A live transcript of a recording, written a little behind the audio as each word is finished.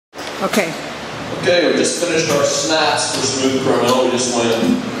Okay. Okay, we just finished our snaps for Smooth Criminal. We just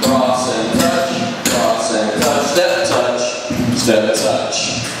went cross and touch, step touch, step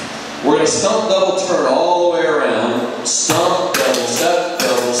touch. We're going to stump double turn all the way around. Stump, double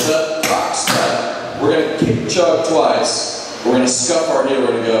step, rock step. We're going to kick chug twice. We're going to scuff our heel. We're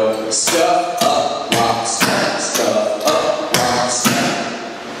going to go scuff, up, rock step, scuff, up, rock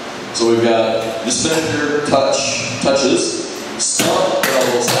step. So we've got just finish your touches. Stump,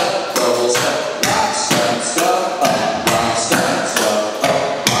 double step, rock step, scuff, up, rock step, scuff,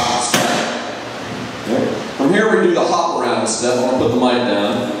 up, rock step. Okay. From here we do the hop around step. I'm going to put the mic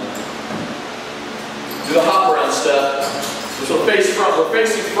down. Do the hop around step. So we're facing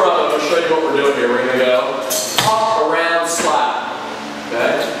front. I'm going to show you what we're doing here. We're going to go hop around slap.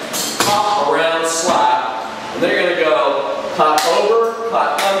 Okay? Hop around slap. And then you're going to go clap over,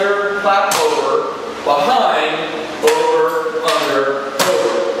 clap under, clap over, behind, over, under,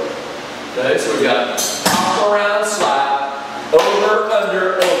 over. Okay? So we got hop around slap, over,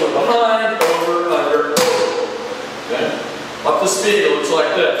 under, behind, over, under, over. Okay? Up the speed, it looks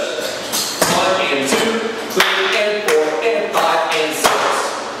like this. 1 and 2, 3 and 4 and 5 and 6.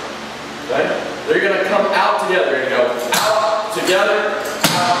 Okay? They're going to come out together. You're going to go out, together,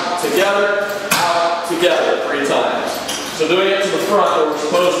 out, together, out, together 3 times. So doing it to the front, what we're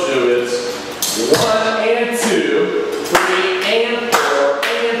supposed to do is 1 and 2, 3 and 4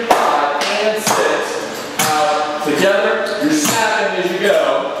 and 5 and 6, out, together. You're snapping as you go,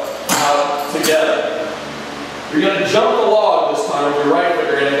 out, together. You're going to jump the log this time with your right foot.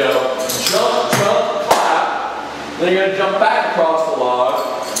 You're going to go jump, jump, clap. Then you're going to jump back across the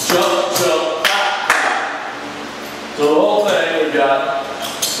log. Jump, jump, clap, clap. So the whole thing, we've got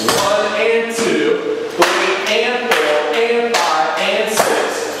 1 and 2, 3 and 4 and 5 and 6.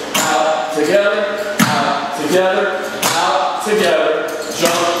 Out, together, out, together, out, together.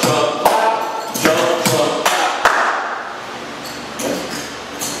 Jump, jump, clap. Jump, jump, clap. Okay.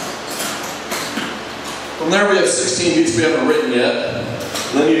 From there we have 16 beats we haven't written yet.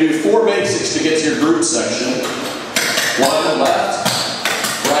 Then you do 4 basics to get to your group section. 1 left,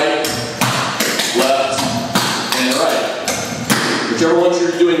 right, and right. Whichever ones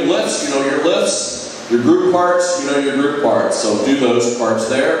you're doing lifts, you know your lifts. Your group parts, you know your group parts. So do those parts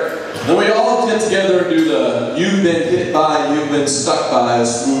there. Then we all get together and do the you've been hit by, you've been stuck by a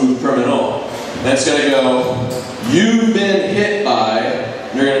Smooth Criminal. And it's going to go, you've been hit by,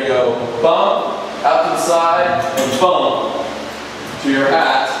 and you're going to go bump, out to the side, and bump to your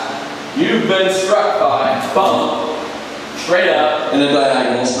hat. You've been struck by, bump, straight up, and a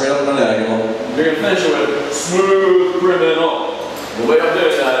diagonal, straight up and a diagonal. You're going to finish it with Smooth Criminal. The way I'm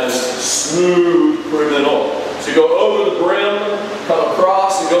doing that is Smooth Criminal. So you go over the brim, come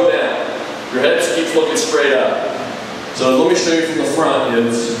across, and go down. Your head just keeps looking straight up. So let me show you from the front.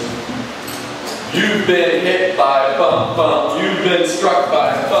 It's you've been hit by, bump, bump. You've been struck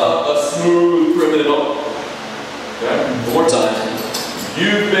by, bump, a Smooth Criminal. Okay? One more time.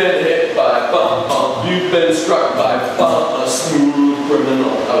 You've been hit by, bump, bump. You've been struck by, bump, a Smooth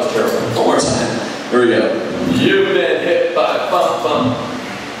Criminal. That was terrible. One more time. Here we go. You've been hit by, bump, bump.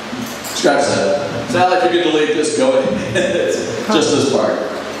 Scratch that. It's not like you can delete this. Go ahead. Just this part.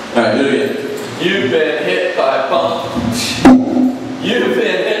 Alright, do it again. You've been hit by, bump. You've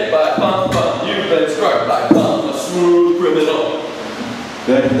been hit by, bump, bump. You've been struck by, bump, a Smooth Criminal.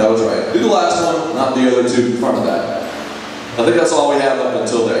 Okay, that was right. Do the last one, not the other 2 in front of that. I think that's all we have up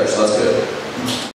until there, so that's good.